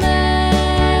a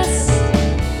mess.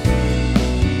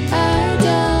 I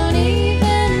don't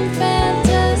even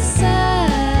fantasize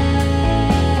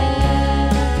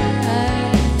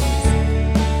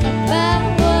about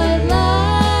what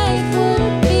life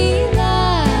would be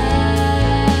like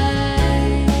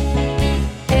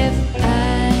if I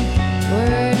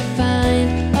were to find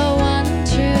a one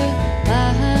true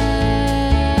love,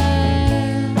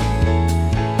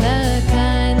 the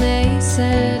kind they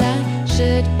said I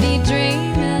should be dreaming.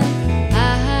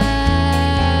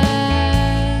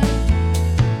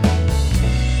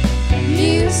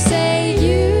 You say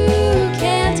you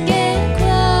can't get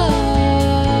close.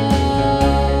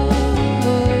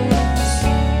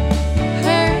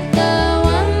 Hurt the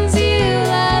ones you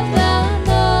love the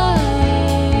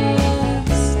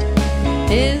most.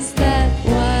 Is that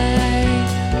why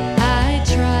I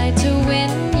try to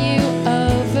win you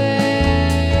over?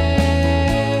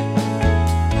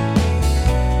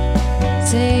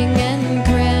 Singing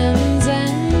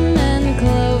crimson and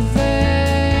clover.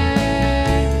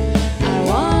 I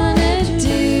wanna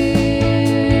do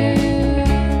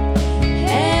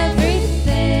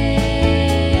everything.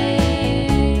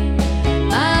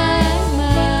 My,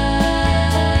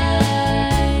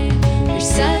 you're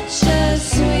such a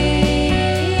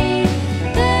sweet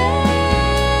thing.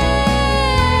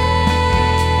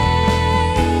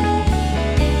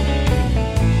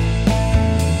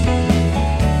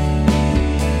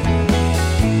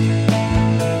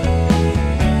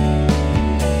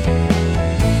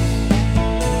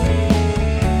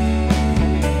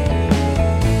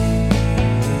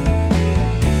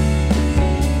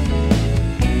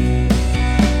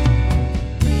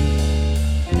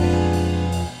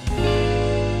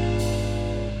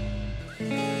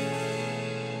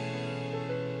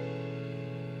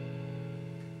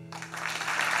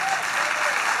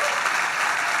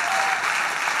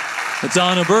 It's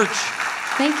Anna Burch.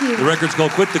 Thank you. The record's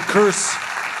called Quit the Curse,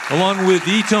 along with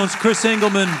eTone's Chris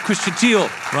Engelman, Christian Thiel,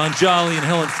 Ron Jolly, and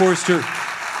Helen Forster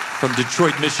from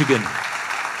Detroit, Michigan.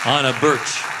 Anna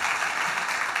Burch.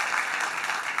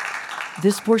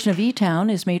 This portion of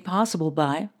eTown is made possible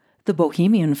by the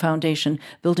Bohemian Foundation,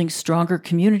 building stronger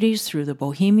communities through the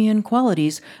bohemian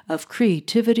qualities of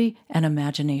creativity and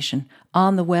imagination.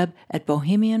 On the web at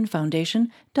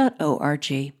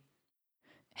bohemianfoundation.org.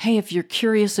 Hey, if you're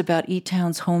curious about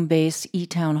eTown's home base,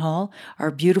 eTown Hall, our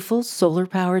beautiful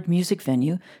solar-powered music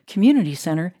venue, community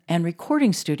center, and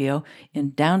recording studio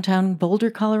in downtown Boulder,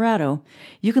 Colorado,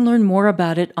 you can learn more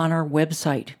about it on our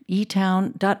website,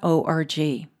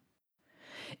 eTown.org.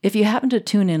 If you happen to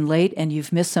tune in late and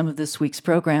you've missed some of this week's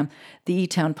program, the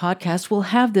eTown podcast will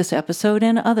have this episode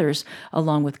and others,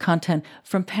 along with content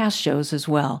from past shows as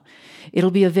well. It'll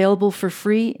be available for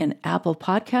free in Apple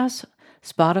Podcasts,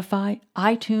 Spotify,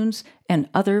 iTunes, and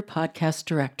other podcast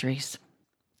directories.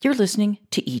 You're listening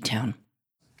to eTown.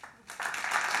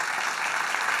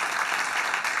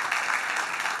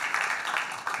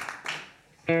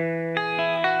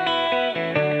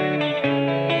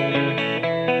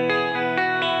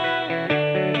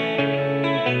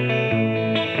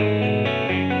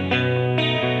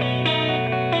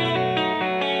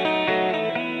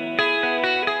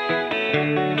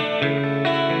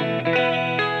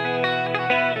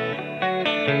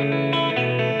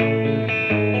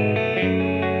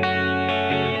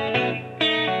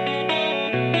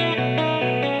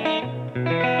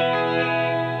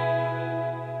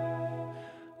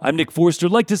 I'm Nick Forster.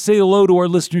 I'd like to say hello to our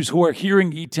listeners who are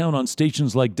hearing eTown on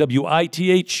stations like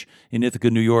WITH in Ithaca,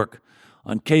 New York,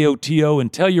 on KOTO in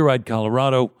Telluride,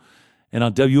 Colorado, and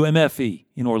on WMFE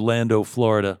in Orlando,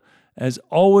 Florida. As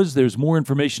always, there's more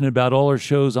information about all our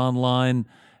shows online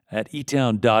at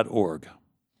eTown.org.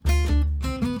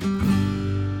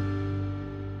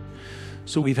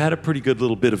 So we've had a pretty good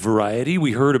little bit of variety.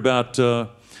 We heard about the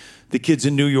kids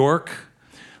in New York.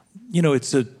 You know,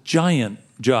 it's a giant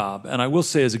job. And I will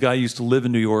say, as a guy who used to live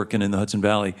in New York and in the Hudson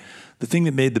Valley, the thing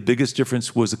that made the biggest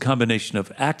difference was a combination of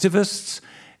activists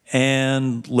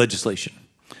and legislation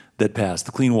that passed,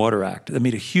 the Clean Water Act. That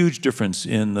made a huge difference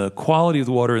in the quality of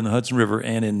the water in the Hudson River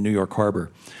and in New York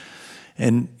Harbor.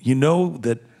 And you know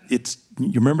that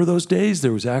you remember those days?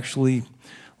 There was actually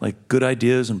like good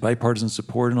ideas and bipartisan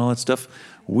support and all that stuff.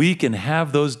 We can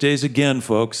have those days again,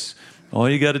 folks. All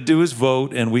you got to do is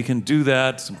vote, and we can do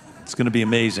that. It's going to be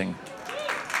amazing.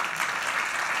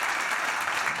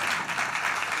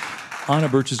 Anna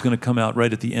Burch is going to come out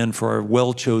right at the end for our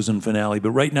well-chosen finale.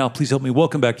 But right now, please help me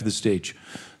welcome back to the stage,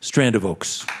 Strand of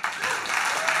Oaks.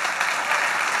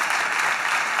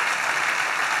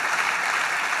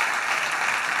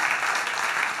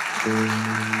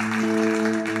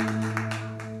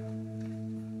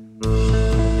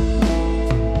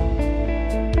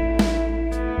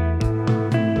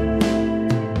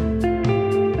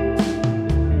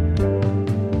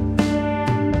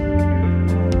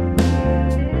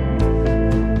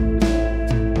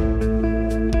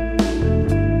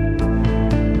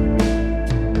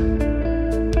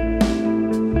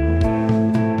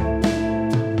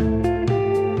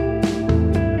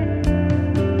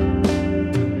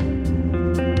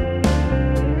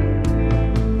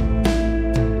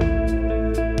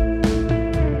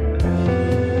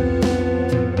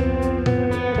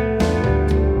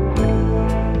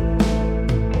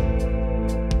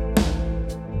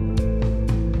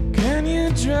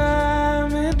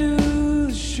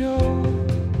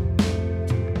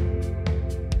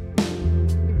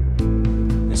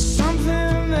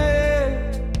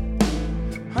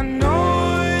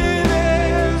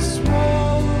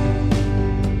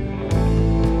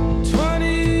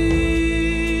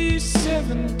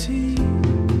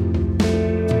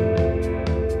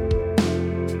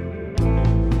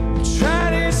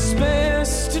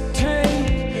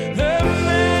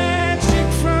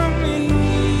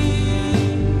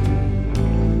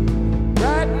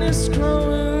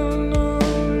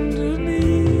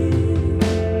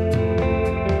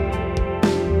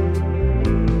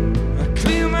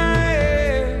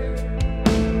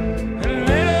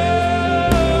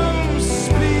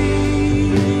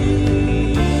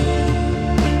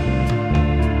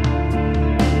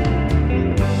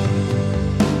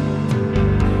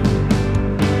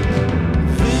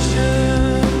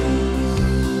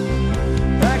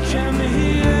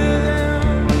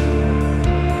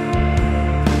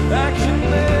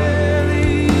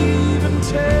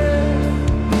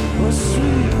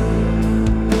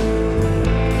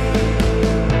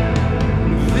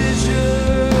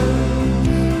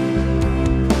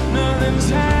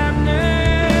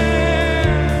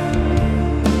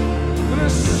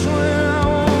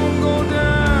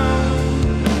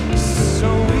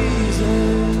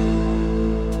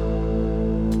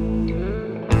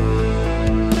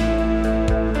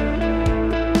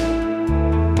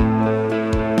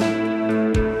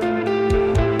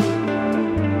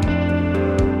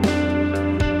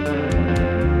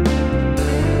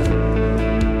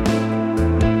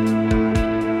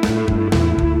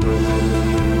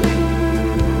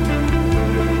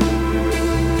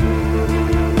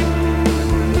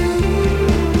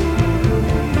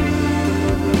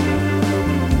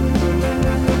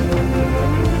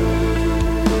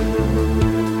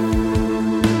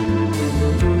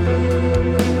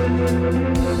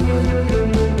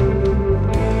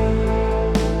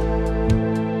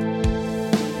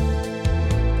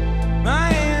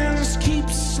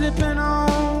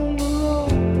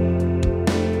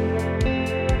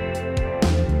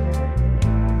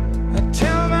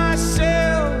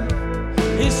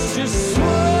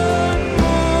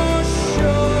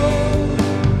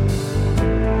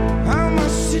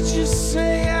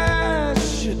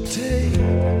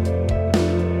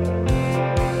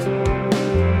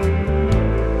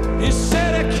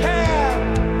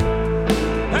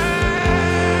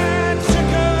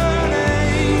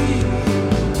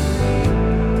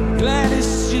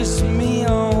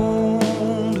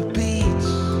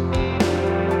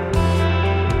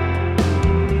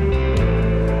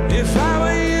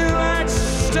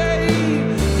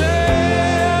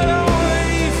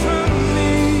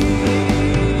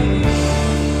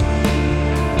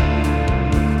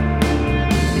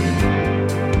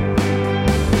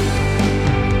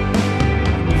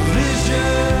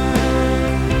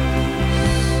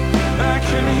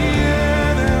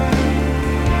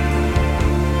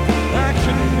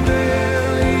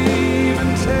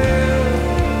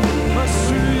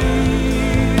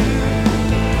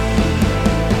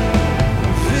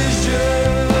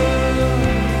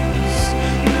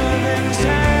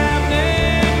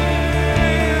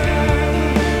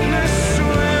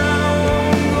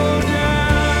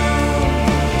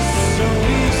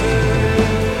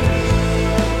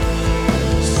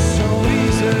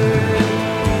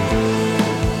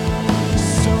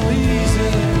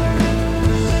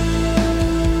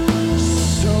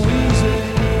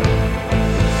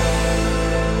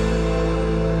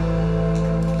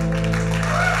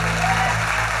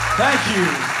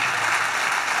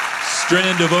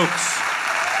 Strand of Oaks.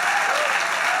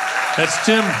 That's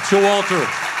Tim Showalter,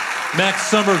 Max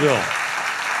Somerville,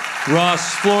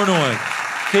 Ross Flournoy,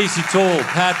 Casey Toll,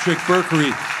 Patrick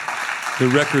Berkery. The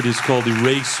record is called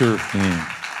Eraser Man.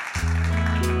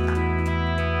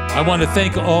 I want to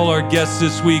thank all our guests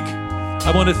this week.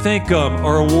 I want to thank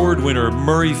our award winner,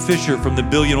 Murray Fisher from the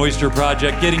Billion Oyster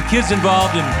Project, getting kids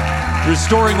involved in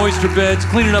restoring oyster beds,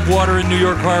 cleaning up water in New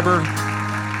York Harbor.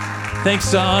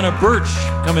 Thanks to Anna Burch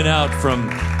coming out from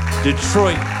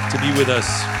Detroit to be with us.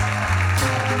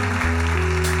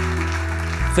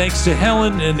 Thanks to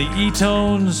Helen and the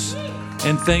eTones,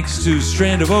 and thanks to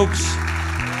Strand of Oaks.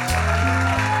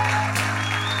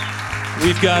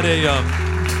 We've got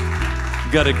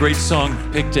a great song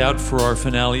picked out for our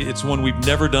finale. It's one we've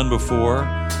never done before.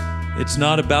 It's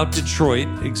not about Detroit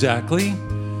exactly,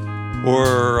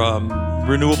 or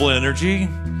renewable energy,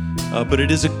 but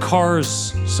it is a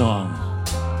Cars song.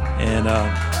 And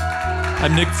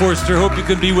I'm Nick Forster. Hope you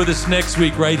can be with us next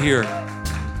week right here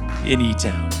in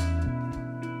eTown.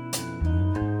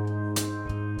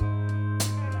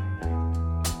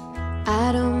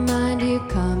 I don't mind you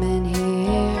coming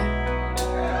here,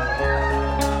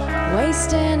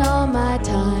 wasting all my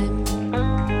time.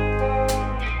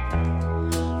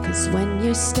 'Cause when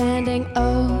you're standing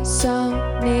oh so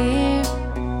near,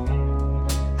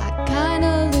 I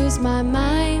kinda lose my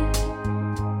mind.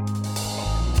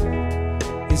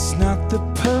 It's not the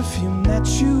perfume that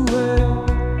you wear.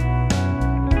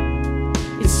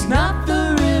 It's not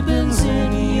the ribbons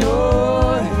in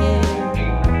your hair.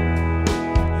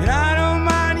 And I don't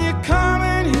mind you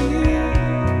coming here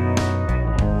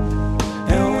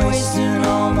and wasting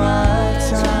all my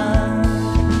time.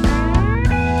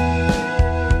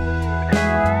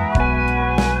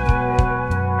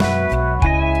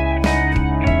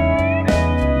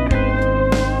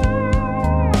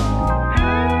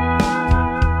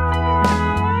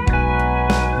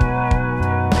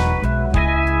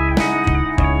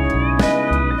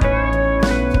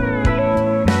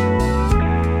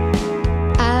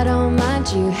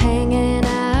 You hanging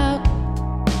out,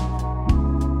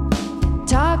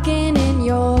 talking in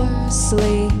your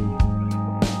sleep.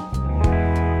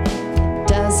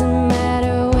 Doesn't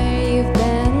matter where you've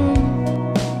been,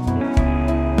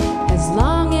 as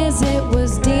long as it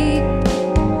was deep,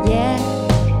 yeah.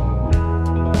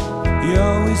 You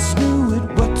always knew it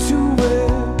what to wear,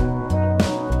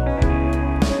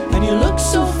 and you look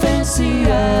so fancy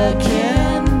I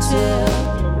can tell.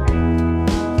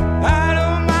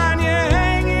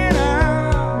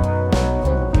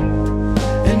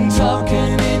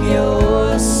 Talking in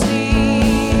your sleep.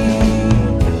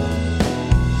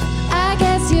 I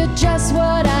guess you're just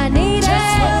what I needed.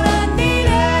 Just what I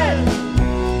needed.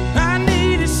 I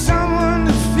needed someone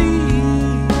to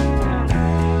feed.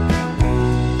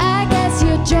 I guess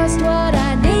you're just what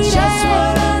I needed. Just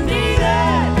what I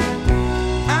needed.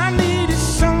 I needed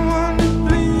someone to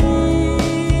bleed.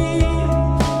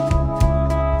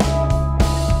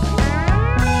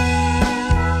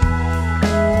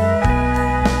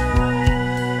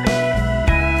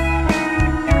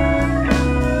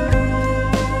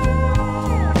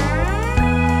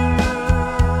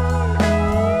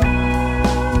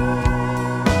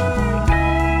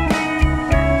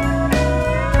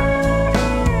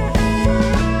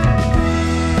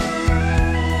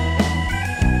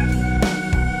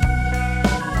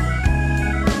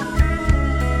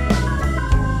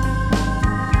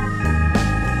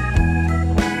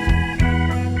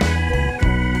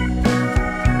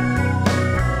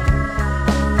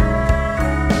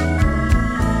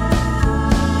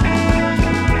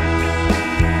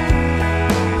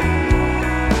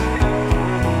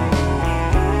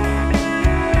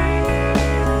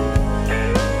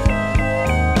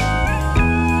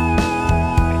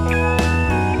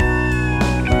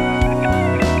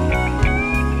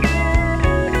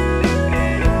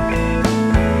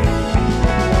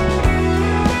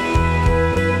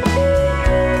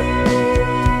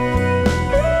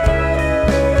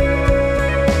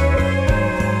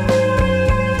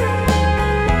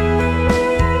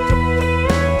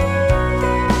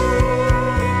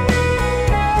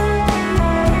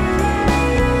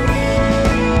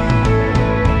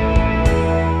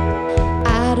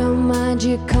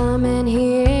 You coming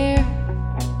here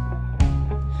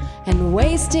and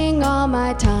wasting all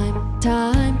my time.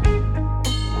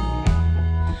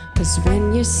 'Cause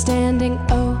when you're standing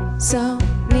oh so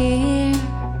near,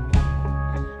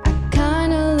 I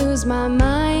kinda lose my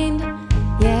mind,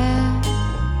 yeah.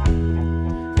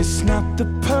 It's not the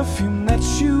perfume that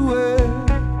you wear.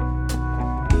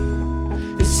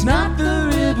 It's not the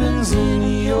ribbons in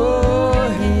your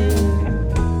hair.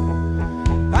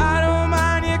 I don't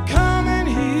mind you coming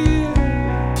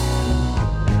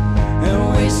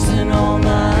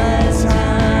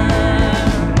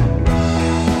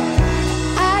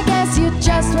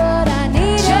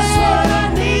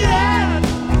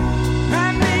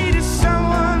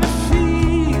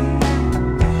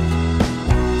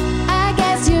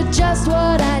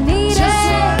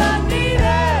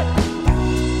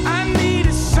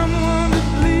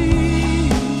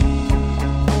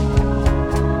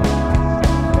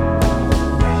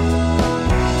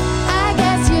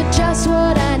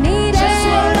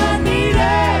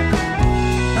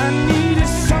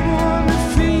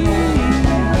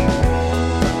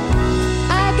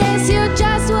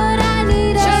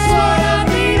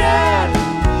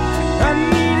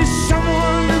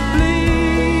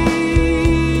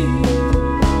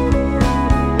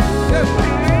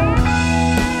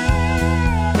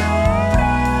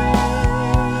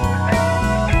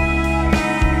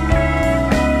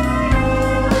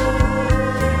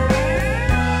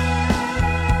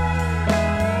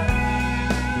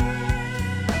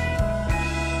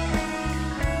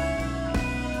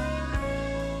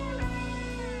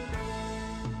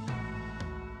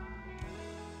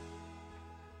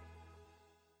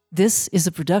This is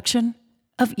a production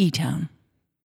of eTown.